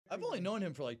I've only known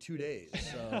him for like 2 days,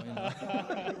 so you know.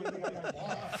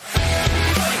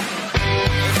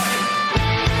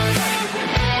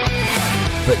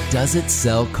 But does it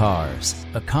sell cars?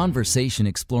 A conversation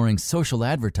exploring social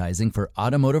advertising for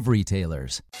automotive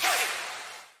retailers.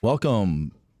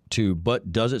 Welcome to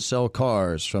But Does It Sell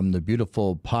Cars from the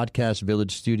beautiful Podcast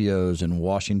Village Studios in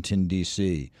Washington,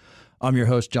 D.C. I'm your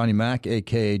host, Johnny Mack,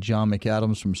 a.k.a. John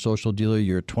McAdams from Social Dealer,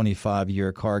 your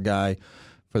 25-year car guy.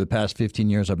 For the past 15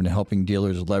 years, I've been helping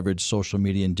dealers leverage social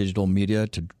media and digital media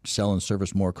to sell and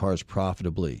service more cars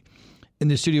profitably. In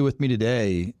the studio with me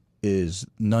today is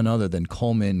none other than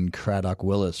Coleman Craddock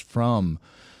Willis from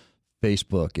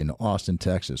Facebook in Austin,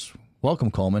 Texas.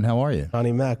 Welcome, Coleman. How are you?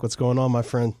 Johnny Mack, what's going on, my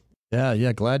friend?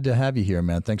 Yeah, glad to have you here,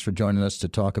 man. Thanks for joining us to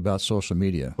talk about social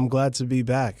media. I'm glad to be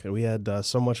back. We had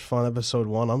so much fun episode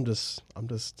 1. I'm just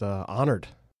honored.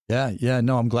 Yeah.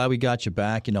 No, I'm glad we got you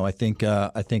back. You know, I think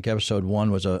episode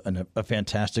 1 was a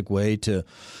fantastic way to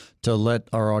let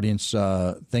our audience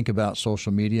think about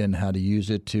social media and how to use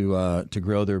it to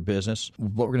grow their business.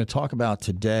 What we're going to talk about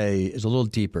today is a little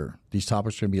deeper. These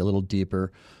topics are going to be a little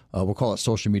deeper. We'll call it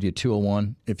Social Media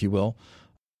 201, if you will.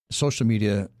 Social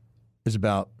media is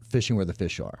about fishing where the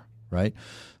fish are, right?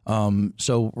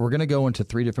 So we're going to go into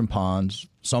 3 different ponds.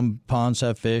 Some ponds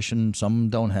have fish and some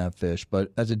don't have fish.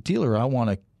 But as a dealer, I want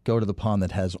to go to the pond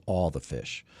that has all the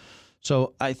fish.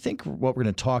 So I think what we're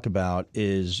going to talk about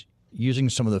is using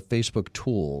some of the Facebook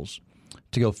tools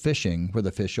to go fishing where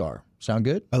the fish are. Sound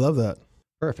good? I love that.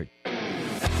 Perfect.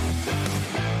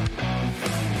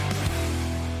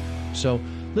 So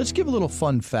let's give a little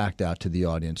fun fact out to the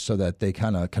audience so that they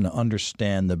kind of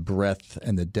understand the breadth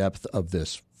and the depth of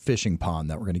this fishing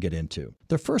pond that we're going to get into.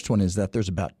 The first one is that there's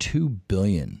about 2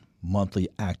 billion monthly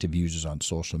active users on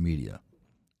social media.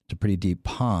 It's a pretty deep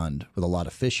pond with a lot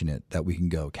of fish in it that we can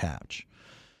go catch.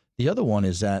 The other one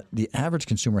is that the average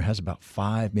consumer has about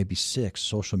 5, maybe 6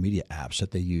 social media apps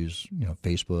that they use,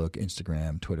 Facebook,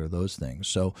 Instagram, Twitter, those things.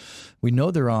 So we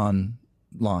know they're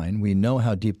online. We know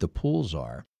how deep the pools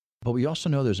are. But we also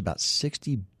know there's about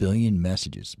 60 billion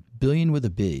messages, billion with a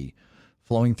B,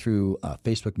 flowing through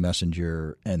Facebook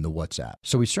Messenger and the WhatsApp.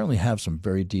 So we certainly have some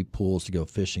very deep pools to go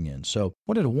fishing in. So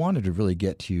what I wanted to really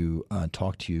get to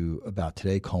talk to you about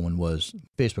today, Coleman, was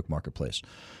Facebook Marketplace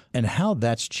and how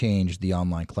that's changed the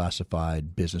online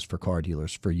classified business for car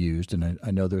dealers for used. And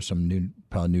I know there's some new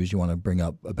news you want to bring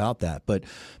up about that, but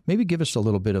maybe give us a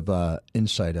little bit of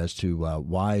insight as to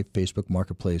why Facebook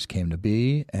Marketplace came to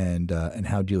be and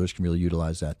how dealers can really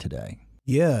utilize that today.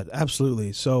 Yeah,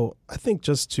 absolutely. So I think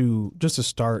just to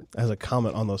start as a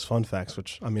comment on those fun facts,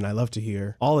 which I love to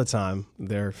hear all the time.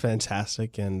 They're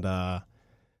fantastic, and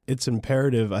it's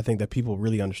imperative, I think, that people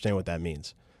really understand what that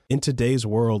means. In today's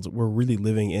world, we're really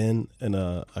living in an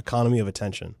economy of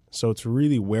attention. So it's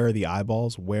really where are the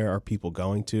eyeballs, where are people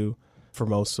going to for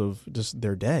most of just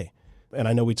their day? And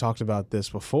I know we talked about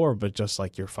this before, but just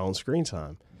like your phone screen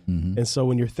time. Mm-hmm. And so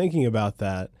when you're thinking about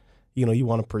that, you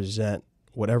want to present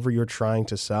whatever you're trying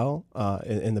to sell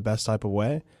in the best type of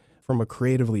way, from a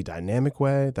creatively dynamic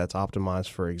way that's optimized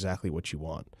for exactly what you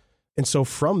want. And so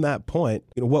from that point,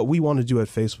 what we want to do at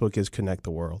Facebook is connect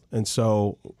the world. And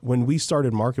so when we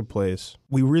started Marketplace,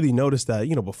 we really noticed that,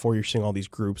 before you're seeing all these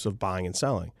groups of buying and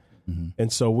selling. Mm-hmm.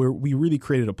 And so we really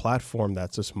created a platform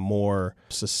that's just more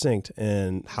succinct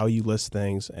in how you list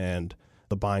things and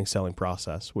the buying selling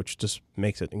process, which just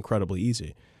makes it incredibly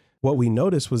easy. What we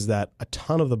noticed was that a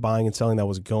ton of the buying and selling that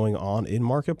was going on in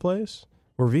Marketplace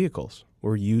were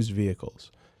used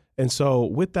vehicles. And so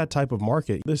with that type of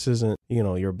market, this isn't,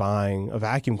 you're buying a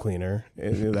vacuum cleaner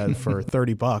that for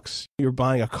 $30, you're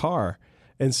buying a car.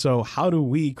 And so how do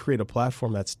we create a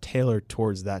platform that's tailored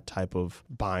towards that type of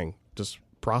buying just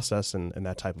process and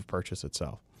that type of purchase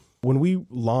itself? When we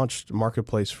launched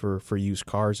Marketplace for used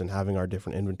cars and having our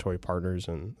different inventory partners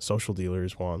and Social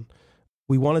Dealers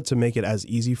we wanted to make it as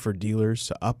easy for dealers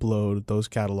to upload those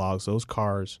catalogs, those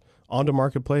cars onto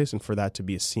Marketplace, and for that to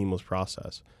be a seamless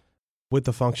process. With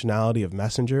the functionality of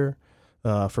Messenger,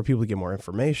 for people to get more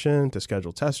information, to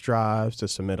schedule test drives, to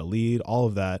submit a lead, all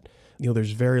of that,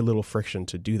 there's very little friction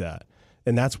to do that.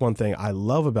 And that's one thing I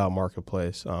love about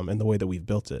Marketplace and the way that we've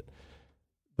built it.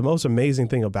 The most amazing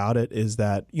thing about it is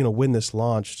that, when this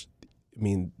launched,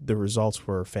 the results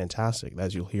were fantastic,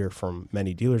 as you'll hear from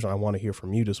many dealers. And I want to hear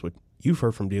from you just what you've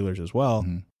heard from dealers as well.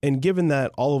 Mm-hmm. And given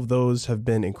that all of those have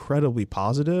been incredibly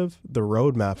positive, the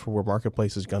roadmap for where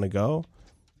Marketplace is going to go,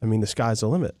 the sky's the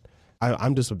limit.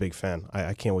 I'm just a big fan.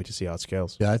 I can't wait to see how it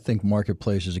scales. Yeah, I think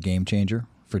Marketplace is a game changer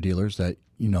for dealers that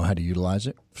you know how to utilize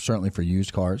it, certainly for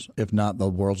used cars. If not the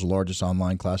world's largest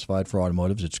online classified for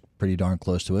automotives, it's pretty darn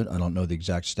close to it. I don't know the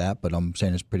exact stat, but I'm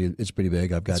saying it's pretty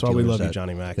big. I've got That's why we love you,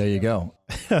 Johnny Mac. There you go.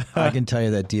 I can tell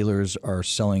you that dealers are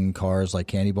selling cars like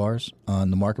candy bars on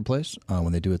the marketplace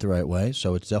when they do it the right way.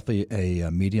 So it's definitely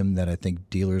a medium that I think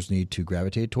dealers need to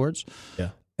gravitate towards. Yeah.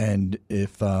 And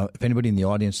if anybody in the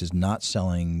audience is not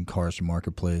selling cars from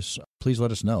Marketplace, please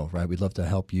let us know, right? We'd love to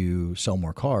help you sell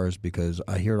more cars because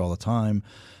I hear it all the time.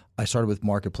 I started with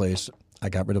Marketplace. I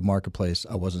got rid of Marketplace.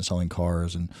 I wasn't selling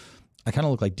cars. And I kind of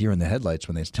look like deer in the headlights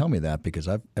when they tell me that because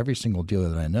every single dealer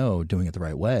that I know doing it the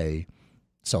right way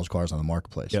sells cars on the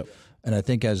Marketplace. Yep. And I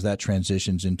think as that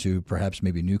transitions into perhaps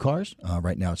maybe new cars,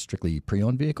 right now it's strictly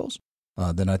pre-owned vehicles,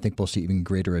 then I think we'll see even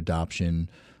greater adoption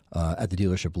at the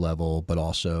dealership level, but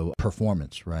also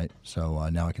performance, right? So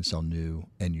now I can sell new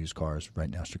and used cars, right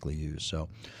now strictly used. So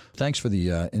thanks for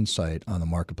the insight on the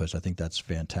Marketplace. I think that's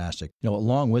fantastic.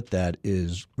 Along with that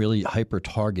is really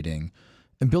hyper-targeting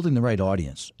and building the right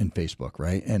audience in Facebook,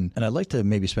 right? And I'd like to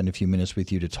maybe spend a few minutes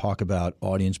with you to talk about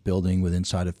audience building with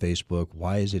inside of Facebook.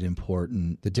 Why is it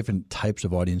important? The different types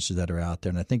of audiences that are out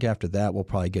there. And I think after that, we'll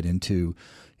probably get into,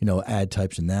 ad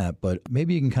types and that. But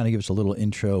maybe you can kind of give us a little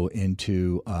intro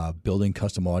into building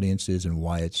custom audiences and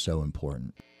why it's so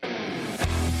important.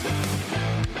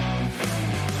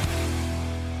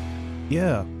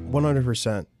 Yeah,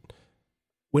 100%.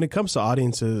 When it comes to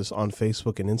audiences on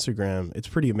Facebook and Instagram, it's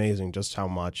pretty amazing just how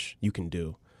much you can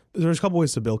do. There's a couple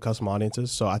ways to build custom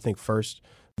audiences. So I think first,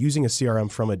 using a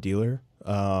CRM from a dealer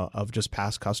of just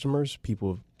past customers,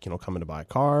 people who've come in to buy a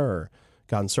car or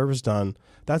gotten service done,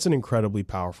 that's an incredibly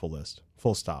powerful list,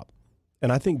 full stop.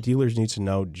 And I think dealers need to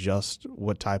know just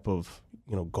what type of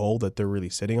goal that they're really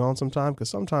sitting on sometimes, because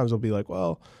sometimes they'll be like,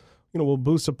 well, we'll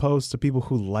boost a post to people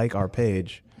who like our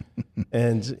page.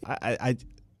 And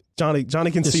Johnny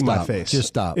can Just see stop. my face. Just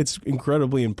stop. It's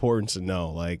incredibly important to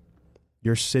know, like,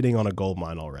 you're sitting on a gold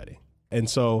mine already. And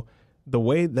so the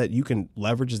way that you can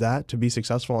leverage that to be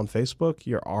successful on Facebook,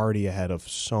 you're already ahead of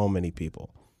so many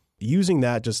people. Using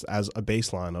that just as a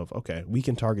baseline of, okay, we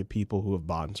can target people who have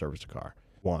bought and serviced a car.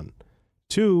 1.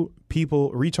 2,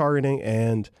 people retargeting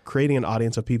and creating an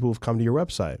audience of people who've come to your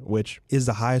website, which is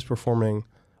the highest performing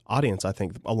audience, I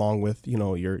think, along with,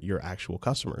 your actual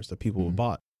customers, the people who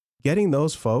bought. Getting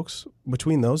those folks,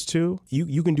 between those two,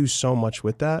 you can do so much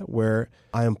with that, where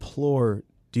I implore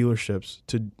dealerships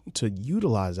to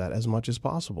utilize that as much as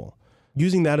possible.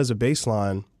 Using that as a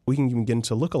baseline, we can even get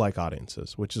into lookalike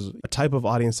audiences, which is a type of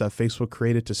audience that Facebook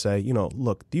created to say,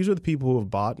 look, these are the people who have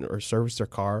bought or serviced their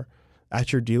car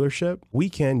at your dealership. We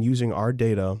can, using our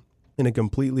data in a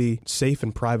completely safe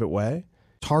and private way,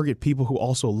 target people who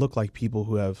also look like people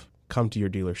who have come to your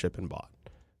dealership and bought.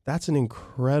 That's an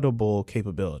incredible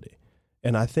capability.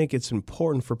 And I think it's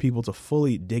important for people to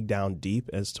fully dig down deep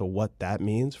as to what that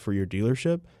means for your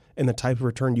dealership and the type of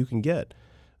return you can get.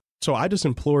 So I just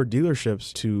implore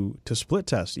dealerships to split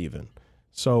test even.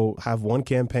 So have one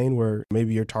campaign where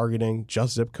maybe you're targeting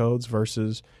just zip codes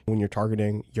versus when you're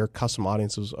targeting your custom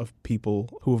audiences of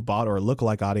people who have bought, or a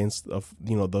lookalike audience of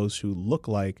those who look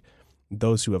like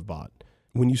those who have bought.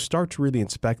 When you start to really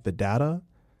inspect the data,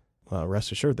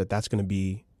 rest assured that that's going to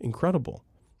be incredible.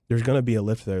 There's going to be a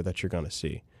lift there that you're going to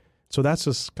see. So that's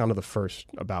just kind of the first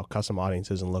about custom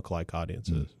audiences and lookalike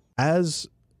audiences. As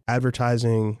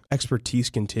advertising expertise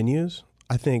continues,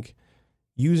 I think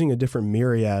using a different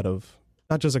myriad of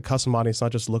not just a custom audience,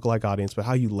 not just lookalike audience, but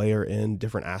how you layer in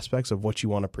different aspects of what you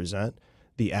want to present,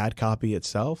 the ad copy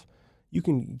itself, you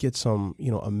can get some,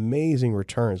 amazing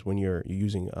returns when you're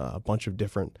using a bunch of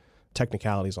different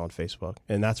technicalities on Facebook.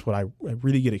 And that's what I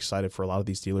really get excited for a lot of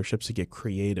these dealerships to get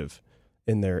creative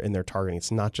in their targeting.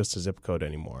 It's not just a zip code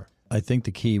anymore. I think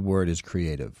the key word is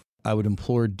creative. I would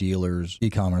implore dealers,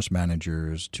 e-commerce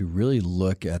managers to really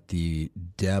look at the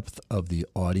depth of the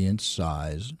audience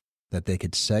size that they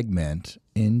could segment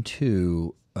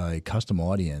into a custom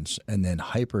audience and then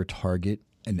hyper target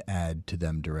and add to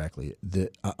them directly.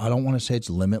 I don't want to say it's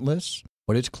limitless,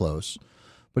 but it's close.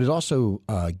 But it also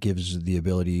gives the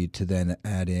ability to then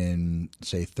add in,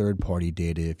 say, third-party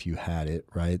data if you had it,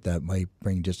 right? That might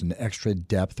bring just an extra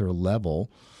depth or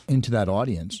level into that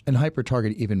audience and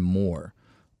hyper-target even more.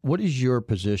 What is your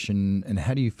position, and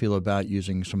how do you feel about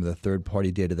using some of the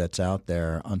third-party data that's out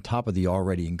there on top of the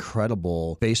already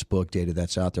incredible Facebook data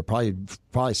that's out there?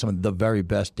 Probably some of the very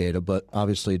best data, but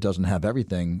obviously it doesn't have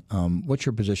everything. What's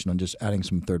your position on just adding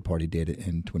some third-party data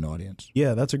into an audience?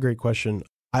 Yeah, that's a great question.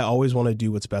 I always want to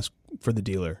do what's best for the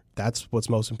dealer. That's what's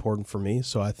most important for me.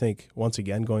 So I think, once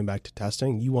again, going back to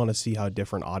testing, you want to see how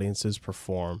different audiences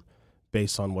perform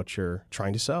based on what you're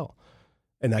trying to sell.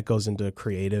 And that goes into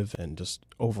creative and just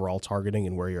overall targeting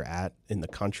and where you're at in the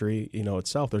country,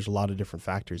 itself. There's a lot of different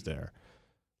factors there.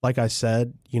 Like I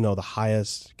said, the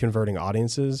highest converting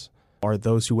audiences are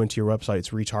those who went to your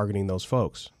websites, retargeting those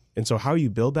folks. And so how you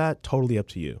build that, totally up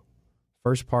to you.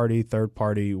 First party, third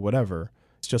party, whatever.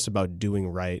 It's just about doing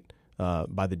right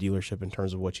by the dealership in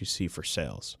terms of what you see for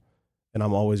sales. And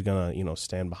I'm always going to,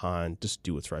 stand behind, just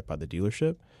do what's right by the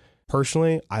dealership.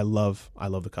 Personally, I love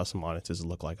the custom audiences that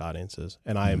look like audiences.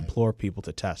 And I implore people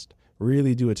to test,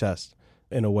 really do a test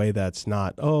in a way that's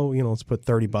not, let's put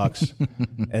 $30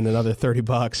 and another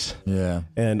 $30. Yeah.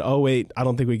 And, wait, I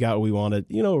don't think we got what we wanted.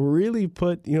 Really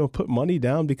put money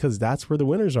down, because that's where the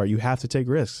winners are. You have to take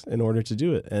risks in order to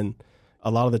do it. And a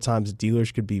lot of the times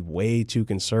dealers could be way too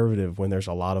conservative when there's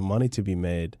a lot of money to be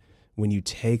made. When you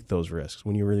take those risks,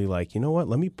 when you're really like,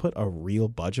 let me put a real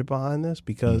budget behind this,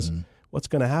 because what's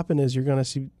going to happen is you're going to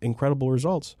see incredible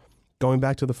results. Going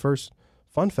back to the first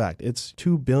fun fact, it's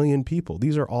 2 billion people.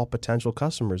 These are all potential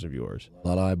customers of yours. A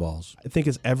lot of eyeballs. I think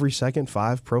it's every second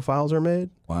 5 profiles are made.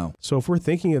 Wow. So if we're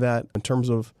thinking of that in terms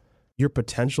of your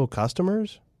potential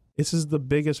customers, this is the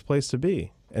biggest place to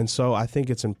be. And so I think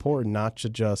it's important not to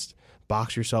just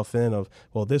box yourself in of,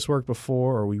 well, this worked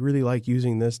before, or we really like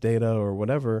using this data or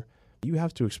whatever. You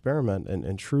have to experiment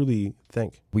and truly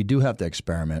think. We do have to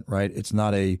experiment, right? It's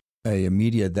not a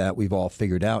media that we've all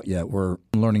figured out yet. We're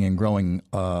learning and growing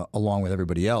along with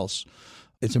everybody else.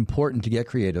 It's important to get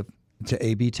creative, to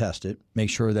A/B test it, make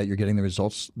sure that you're getting the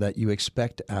results that you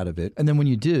expect out of it. And then when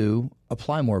you do,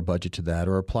 apply more budget to that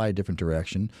or apply a different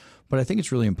direction. But I think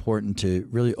it's really important to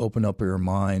really open up your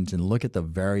minds and look at the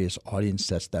various audience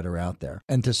sets that are out there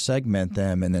and to segment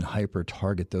them and then hyper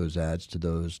target those ads to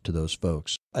those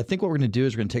folks. I think what we're going to do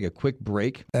is we're going to take a quick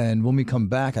break. And when we come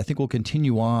back, I think we'll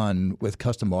continue on with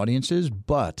custom audiences,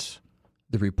 but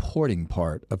the reporting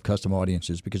part of custom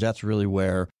audiences, because that's really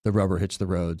where the rubber hits the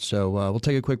road. So we'll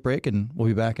take a quick break and we'll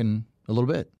be back in a little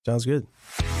bit. Sounds good.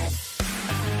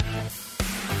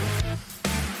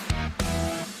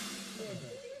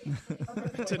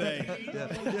 Today. Yeah,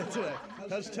 today.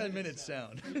 How's 10 minutes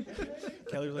sound?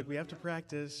 Kelly was like, we have to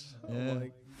practice. Yeah.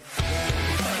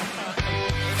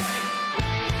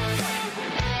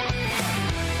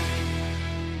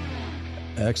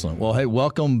 Excellent. Well, hey,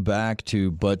 welcome back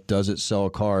to But Does It Sell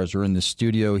Cars? We're in the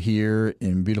studio here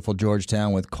in beautiful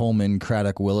Georgetown with Coleman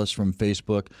Craddock Willis from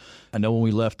Facebook. I know when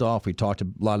we left off, we talked a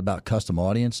lot about custom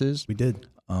audiences. We did.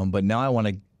 But now I want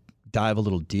to dive a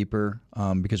little deeper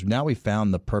because now we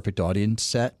found the perfect audience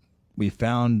set. We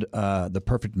found the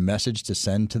perfect message to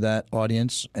send to that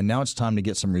audience. And now it's time to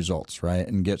get some results, right,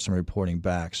 and get some reporting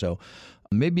back. So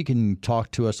maybe you can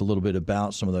talk to us a little bit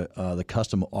about some of the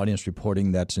custom audience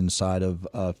reporting that's inside of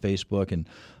Facebook and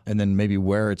then maybe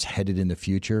where it's headed in the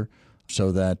future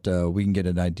so that we can get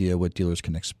an idea what dealers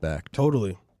can expect.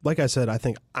 Totally. Like I said, I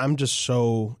think I'm just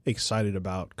so excited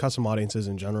about custom audiences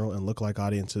in general and lookalike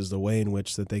audiences. The way in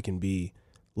which that they can be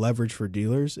leveraged for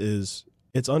dealers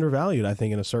it's undervalued, I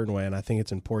think, in a certain way. And I think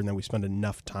it's important that we spend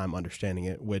enough time understanding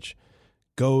it, which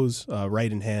goes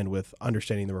right in hand with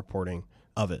understanding the reporting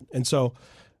of it. And so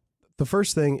the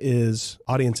first thing is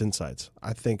audience insights.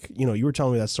 I think, you were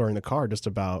telling me that story in the car just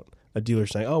about a dealer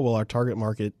saying, oh, well, our target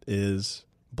market is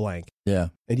blank. Yeah.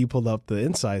 And you pulled up the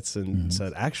insights and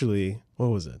said, actually, what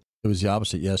was it? It was the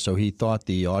opposite, yeah. So he thought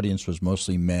the audience was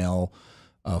mostly male,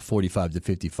 45 to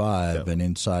 55, Yep. and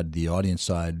inside the audience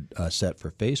side set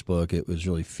for Facebook, it was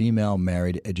really female,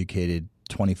 married, educated,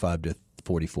 25 to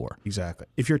 44. Exactly.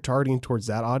 If you're targeting towards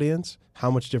that audience,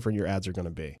 how much different your ads are going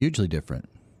to be. Hugely different.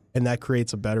 And that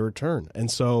creates a better return.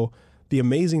 And so the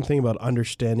amazing thing about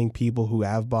understanding people who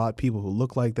have bought, people who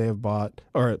look like they have bought,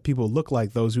 or people who look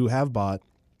like those who have bought,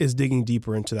 is digging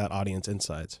deeper into that audience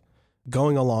insights.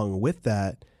 Going along with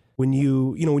that, when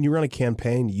you run a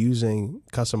campaign using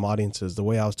custom audiences, the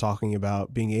way I was talking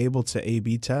about being able to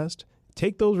A/B test,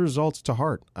 take those results to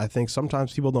heart. I think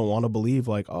sometimes people don't want to believe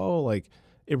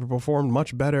it performed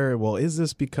much better. Well, is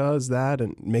this because that?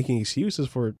 And making excuses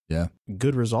for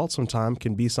good results sometimes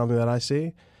can be something that I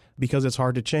see because it's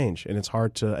hard to change and it's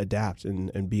hard to adapt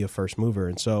and be a first mover.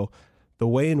 And so the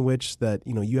way in which that,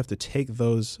 you have to take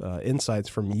those insights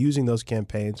from using those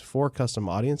campaigns for custom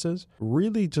audiences,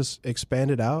 really just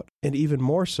expand it out, and even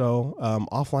more so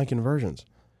offline conversions.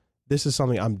 This is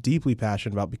something I'm deeply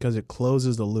passionate about because it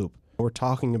closes the loop. We're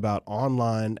talking about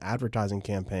online advertising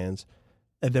campaigns,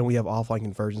 and then we have offline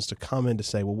conversions to come in to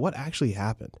say, well, what actually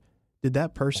happened? Did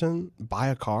that person buy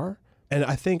a car? And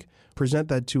I think present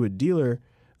that to a dealer,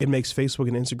 it makes Facebook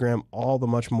and Instagram all the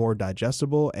much more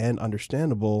digestible and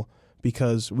understandable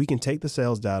because we can take the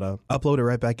sales data, upload it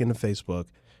right back into Facebook,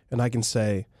 and I can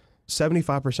say,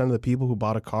 75% of the people who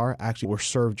bought a car actually were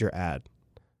served your ad.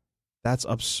 That's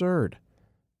absurd.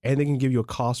 And they can give you a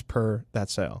cost per that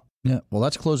sale. Yeah, well,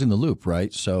 that's closing the loop,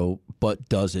 right? So, but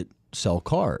does it sell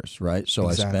cars, right? So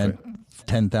Exactly. I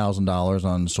spent $10,000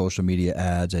 on social media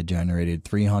ads. I generated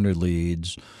 300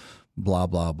 leads, blah,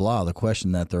 blah, blah. The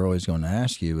question that they're always going to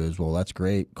ask you is, well, that's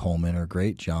great, Coleman, or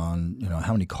great, John. You know,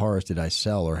 how many cars did I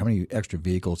sell, or how many extra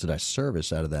vehicles did I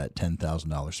service out of that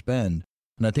 $10,000 spend?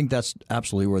 And I think that's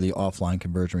absolutely where the offline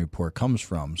conversion report comes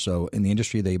from. So in the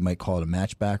industry, they might call it a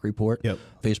matchback report. Yep.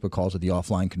 Facebook calls it the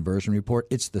offline conversion report.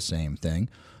 It's the same thing.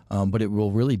 But it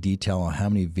will really detail on how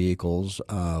many vehicles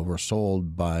were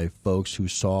sold by folks who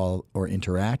saw or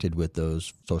interacted with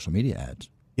those social media ads.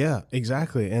 Yeah,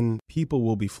 exactly. And people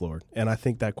will be floored. And I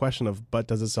think that question of, but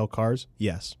does it sell cars?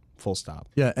 Yes. Full stop.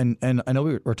 Yeah, and I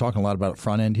know we're talking a lot about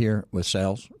front end here with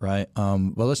sales, right?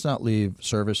 Well, let's not leave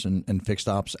service and fixed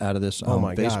ops out of this. Oh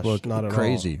my Facebook, gosh, not at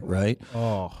crazy, all. right?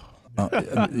 Oh,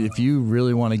 If you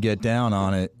really want to get down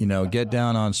on it, get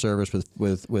down on service with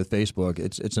Facebook.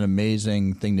 It's an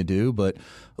amazing thing to do, but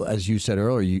as you said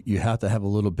earlier, you have to have a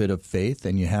little bit of faith,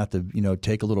 and you have to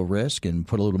take a little risk and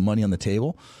put a little money on the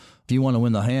table. If you want to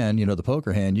win the hand, the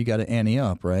poker hand, you got to ante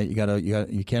up, right?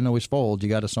 You can't always fold. You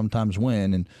got to sometimes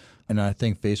win, and I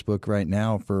think Facebook right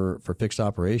now for fixed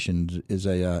operations is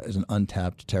an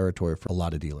untapped territory for a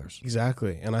lot of dealers.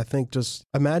 exactly. And I think just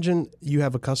imagine you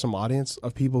have a custom audience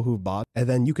of people who've bought, and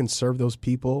then you can serve those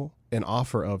people an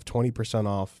offer of 20%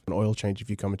 off an oil change if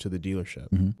you come into the dealership.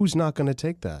 Mm-hmm. Who's not going to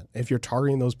take that? If you're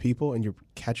targeting those people and you're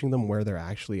catching them where they're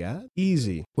actually at,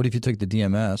 easy. What if you took the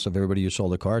DMS of everybody you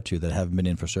sold a car to that haven't been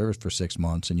in for service for 6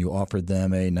 months, and you offered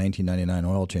them a $19.99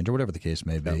 oil change or whatever the case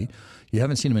may be? Yeah. You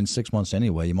haven't seen them in 6 months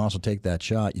anyway. You might also take that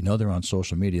shot. They're on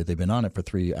social media. They've been on it for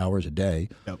 3 hours a day.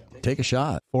 Yep. Take a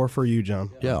shot. 4 for you,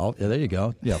 John. Yeah, there you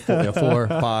go. Yeah, 4,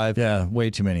 5. Yeah, way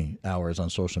too many hours on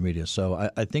social media. So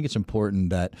I think it's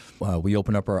important that we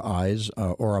open up our eyes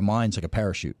or our minds like a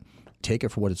parachute. Take it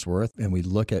for what it's worth, and we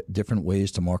look at different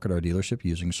ways to market our dealership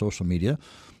using social media,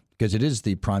 because it is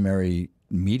the primary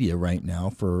media right now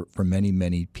for many,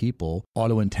 many people,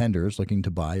 auto intenders looking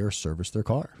to buy or service their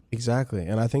car. Exactly.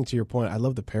 And I think to your point, I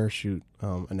love the parachute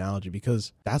analogy,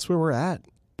 because that's where we're at.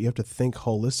 You have to think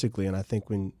holistically, and I think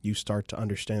when you start to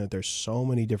understand that there's so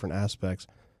many different aspects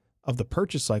of the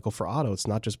purchase cycle for auto, it's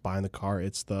not just buying the car,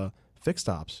 it's the fixed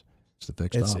ops.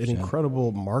 It's an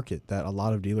incredible market that a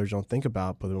lot of dealers don't think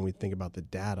about, but when we think about the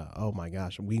data, oh my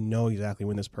gosh, we know exactly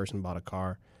when this person bought a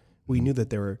car. We knew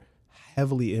that they were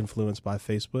heavily influenced by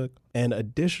Facebook, and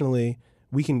additionally,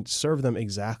 we can serve them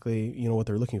exactly what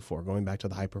they're looking for, going back to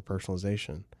the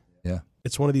hyper-personalization. Yeah.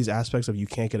 It's one of these aspects of you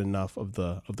can't get enough of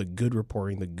the good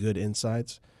reporting, the good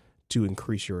insights to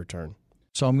increase your return.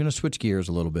 So I'm going to switch gears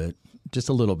a little bit, just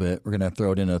a little bit. We're going to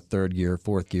throw it in a third gear,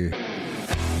 fourth gear.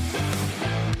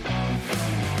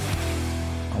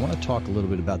 I want to talk a little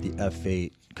bit about the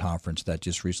F8 conference that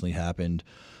just recently happened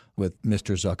with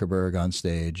Mr. Zuckerberg on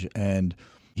stage. And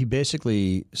he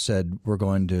basically said, we're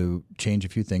going to change a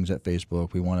few things at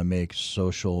Facebook. We want to make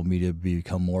social media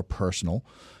become more personal,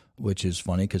 which is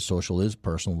funny because social is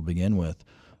personal to begin with.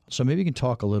 So maybe you can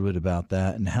talk a little bit about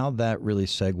that and how that really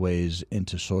segues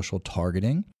into social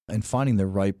targeting and finding the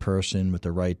right person with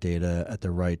the right data at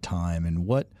the right time, and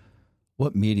what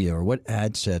media or what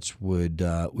ad sets would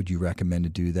you recommend to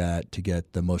do that to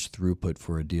get the most throughput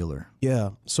for a dealer?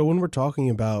 Yeah. So when we're talking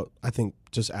about, I think,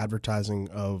 just advertising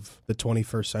of the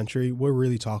 21st century, we're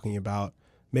really talking about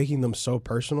making them so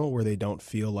personal where they don't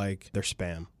feel like they're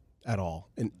spam at all,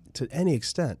 and to any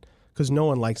extent, because no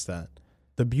one likes that.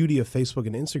 The beauty of Facebook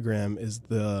and Instagram is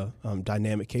the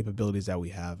dynamic capabilities that we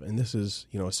have, and this is,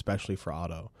 especially for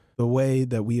auto. The way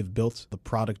that we have built the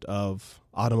product of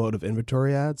automotive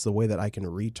inventory ads, the way that I can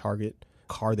retarget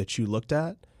car that you looked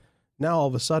at. Now all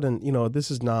of a sudden, this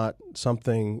is not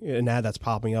an ad that's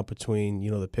popping up between,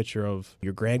 the picture of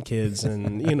your grandkids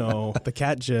and, the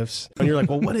cat gifs. And you're like,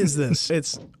 well, what is this?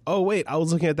 It's, oh, wait, I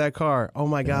was looking at that car. Oh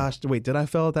my gosh, wait, did I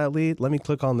fill out that lead? Let me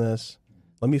click on this.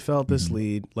 Let me fill out this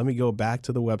lead. Let me go back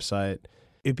to the website.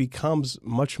 It becomes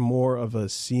much more of a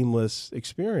seamless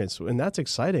experience. And that's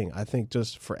exciting, I think,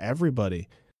 just for everybody.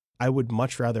 I would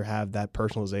much rather have that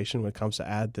personalization when it comes to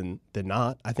ad than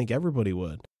not. I think everybody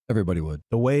would. Everybody would.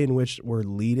 The way in which we're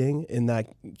leading in that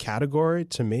category,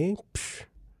 to me,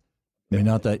 I mean,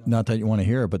 not that you want to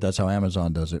hear it, but that's how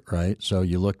Amazon does it, right? So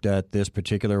you looked at this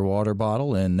particular water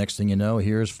bottle, and next thing you know,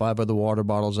 here's 5 other water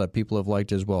bottles that people have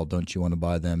liked as well. Don't you want to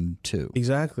buy them too?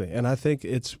 Exactly. And I think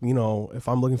it's, if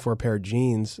I'm looking for a pair of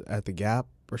jeans at the Gap,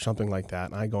 or something like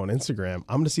that, and I go on Instagram,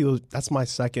 I'm going to see those. That's my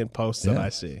second post that I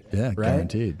see. Yeah, right?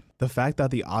 guaranteed. The fact that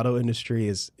the auto industry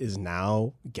is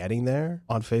now getting there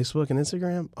on Facebook and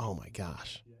Instagram, oh my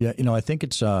gosh. Yeah, I think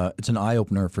it's an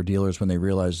eye-opener for dealers when they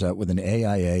realize that with an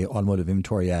AIA, automotive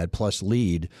inventory ad plus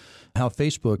lead, how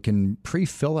Facebook can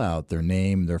pre-fill out their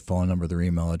name, their phone number, their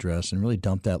email address, and really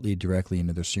dump that lead directly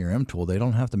into their CRM tool. They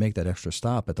don't have to make that extra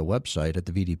stop at the website, at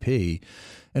the VDP,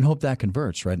 and hope that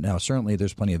converts. Right now, certainly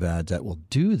there's plenty of ads that will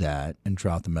do that and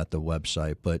drop them at the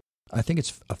website, but I think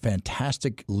it's a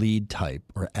fantastic lead type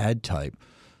or ad type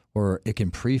where it can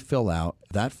pre-fill out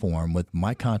that form with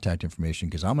my contact information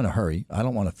because I'm in a hurry. I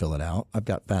don't want to fill it out. I've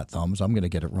got fat thumbs. I'm going to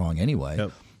get it wrong anyway.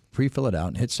 Yep. Pre-fill it out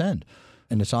and hit send.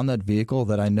 And it's on that vehicle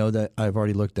that I know that I've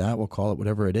already looked at. We'll call it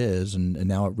whatever it is. And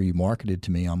now it remarketed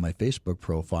to me on my Facebook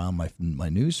profile, my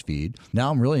news feed.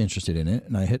 Now I'm really interested in it.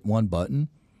 And I hit one button.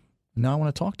 And now I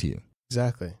want to talk to you.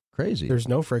 Exactly. Crazy. There's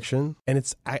no friction. And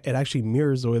it actually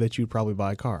mirrors the way that you'd probably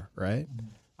buy a car, right?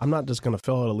 I'm not just going to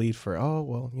fill out a lead for,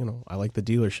 I like the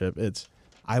dealership. It's,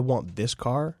 I want this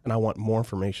car and I want more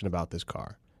information about this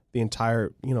car. The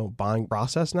entire, buying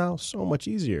process now, so much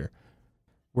easier.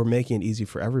 We're making it easy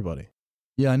for everybody.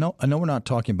 Yeah, I know we're not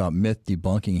talking about myth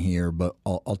debunking here, but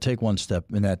I'll take one step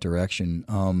in that direction.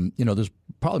 There's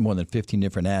probably more than 15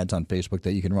 different ads on Facebook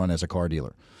that you can run as a car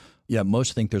dealer. Yeah,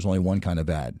 most think there's only one kind of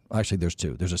ad. Actually, there's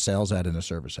two. There's a sales ad and a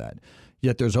service ad.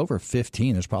 Yet there's over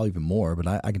 15. There's probably even more, but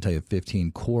I can tell you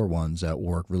 15 core ones that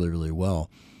work really, really well.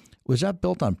 Was that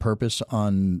built on purpose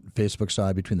on Facebook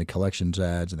side between the collections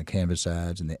ads and the Canvas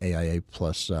ads and the AIA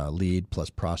plus lead plus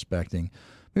prospecting?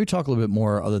 Maybe talk a little bit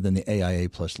more other than the AIA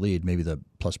plus lead, maybe the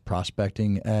plus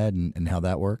prospecting ad and how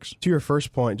that works. To your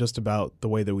first point, just about the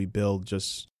way that we build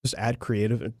just ad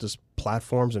creative, just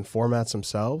platforms and formats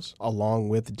themselves, along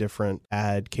with different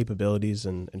ad capabilities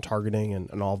and targeting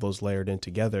and all those layered in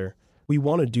together. We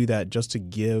want to do that just to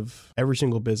give every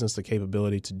single business the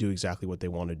capability to do exactly what they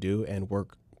want to do and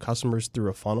work customers through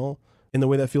a funnel in the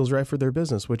way that feels right for their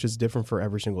business, which is different for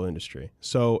every single industry.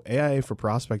 So AIA for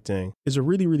prospecting is a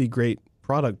really, really great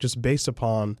product just based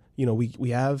upon, we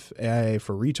have AIA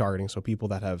for retargeting. So people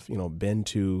that have, been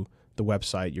to the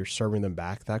website, you're serving them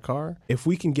back that car. If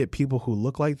we can get people who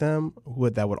look like them,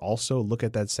 that would also look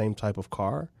at that same type of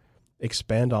car,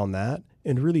 expand on that,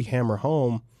 and really hammer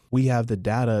home, we have the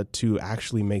data to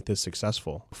actually make this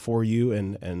successful for you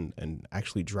and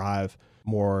actually drive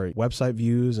more website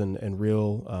views and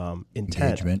real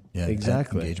intent. Engagement. Yeah,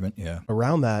 exactly. Engagement, yeah.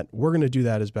 Around that, we're going to do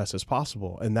that as best as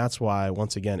possible. And that's why,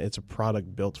 once again, it's a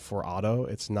product built for auto.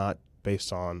 It's not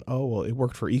based on, it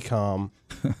worked for e-com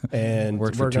and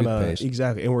we're going to,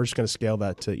 exactly. And we're just going to scale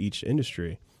that to each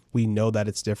industry. We know that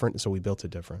it's different, so we built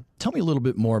it different. Tell me a little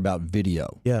bit more about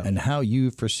video and how you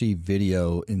foresee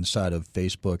video inside of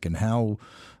Facebook and how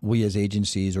we as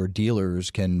agencies or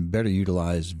dealers can better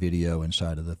utilize video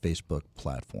inside of the Facebook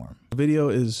platform. Video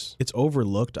it's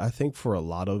overlooked, I think, for a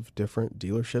lot of different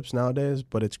dealerships nowadays,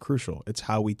 but it's crucial. It's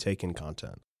how we take in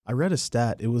content. I read a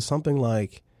stat. It was something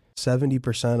like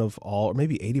 70% of all, or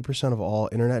maybe 80% of all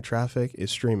internet traffic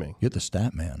is streaming. You're the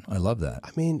stat man. I love that. I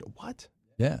mean, what?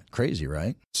 Yeah, crazy,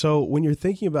 right? So when you're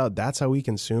thinking about that's how we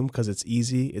consume, because it's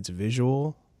easy, it's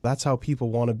visual, that's how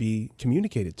people want to be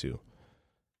communicated to.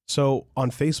 So on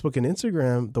Facebook and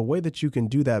Instagram, the way that you can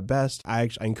do that best, I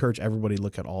encourage everybody to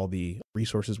look at all the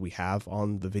resources we have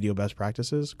on the video best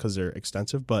practices because they're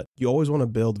extensive, but you always want to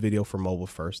build video for mobile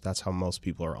first. That's how most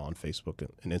people are on Facebook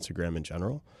and Instagram in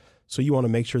general. So you want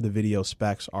to make sure the video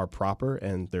specs are proper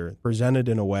and they're presented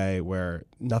in a way where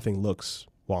nothing looks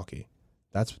wonky.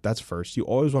 That's first. You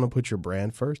always want to put your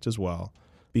brand first as well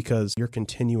because you're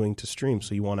continuing to stream.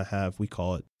 So you want to have, we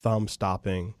call it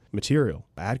thumb-stopping material,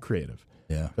 ad creative.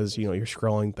 Yeah. Because, you're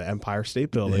scrolling the Empire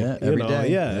State Building. Yeah, every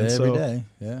day. Yeah, every day.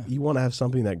 Yeah. You want to have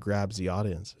something that grabs the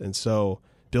audience. And so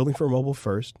building for mobile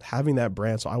first, having that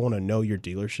brand. So I want to know your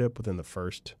dealership within the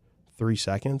first 3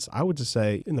 seconds. I would just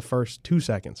say in the first 2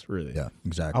 seconds, really. Yeah,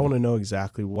 exactly. I want to know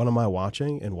exactly what am I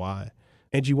watching and why.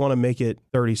 And you want to make it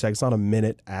 30 seconds, not a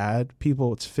minute ad.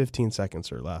 People, it's 15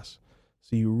 seconds or less.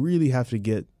 So you really have to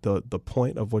get the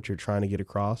point of what you're trying to get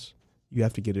across. You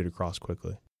have to get it across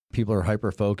quickly. People are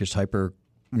hyper-focused,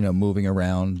 moving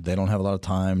around. They don't have a lot of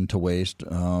time to waste.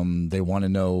 They want to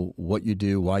know what you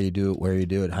do, why you do it, where you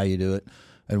do it, how you do it,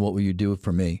 and what will you do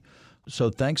for me. So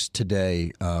thanks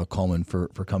today, Coleman, for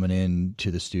coming in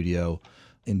to the studio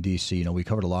in D.C. We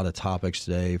covered a lot of topics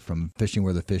today, from fishing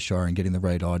where the fish are and getting the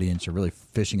right audience, or really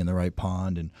fishing in the right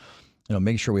pond, and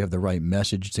make sure we have the right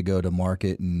message to go to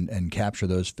market and capture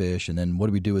those fish. And then what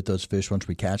do we do with those fish once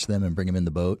we catch them and bring them in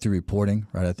the boat through reporting,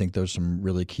 right? I think those are some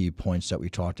really key points that we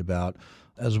talked about,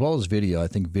 as well as video. I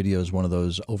think video is one of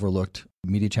those overlooked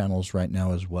media channels right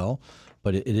now as well.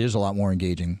 But it is a lot more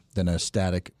engaging than a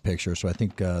static picture. So I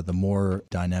think the more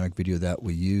dynamic video that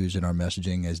we use in our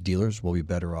messaging as dealers, we'll be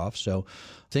better off. So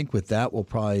I think with that, we'll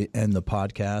probably end the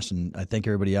podcast. And I thank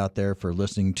everybody out there for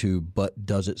listening to But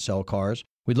Does It Sell Cars?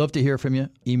 We'd love to hear from you.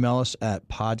 Email us at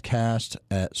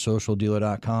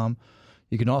podcast@socialdealer.com.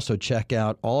 You can also check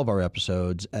out all of our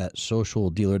episodes at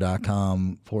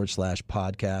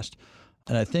socialdealer.com/podcast.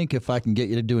 And I think if I can get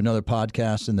you to do another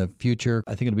podcast in the future,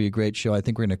 I think it'll be a great show. I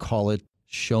think we're going to call it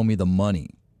Show Me the Money.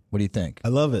 What do you think? I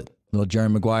love it. Little Jerry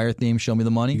Maguire theme, Show Me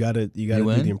the Money. You got to do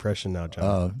the impression now,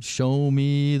 John. Show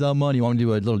me the money. You want me to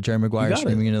do a little Jerry Maguire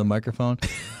screaming into the microphone?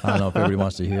 I don't know if everybody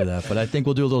wants to hear that, but I think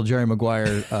we'll do a little Jerry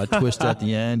Maguire twist at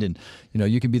the end, and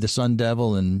you can be the Sun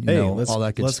Devil and all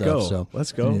that good stuff. Go. So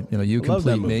let's go. You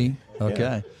complete me. Okay.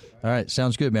 Yeah. All right.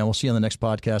 Sounds good, man. We'll see you on the next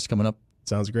podcast coming up.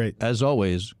 Sounds great. As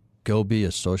always, go be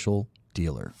a social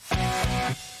dealer.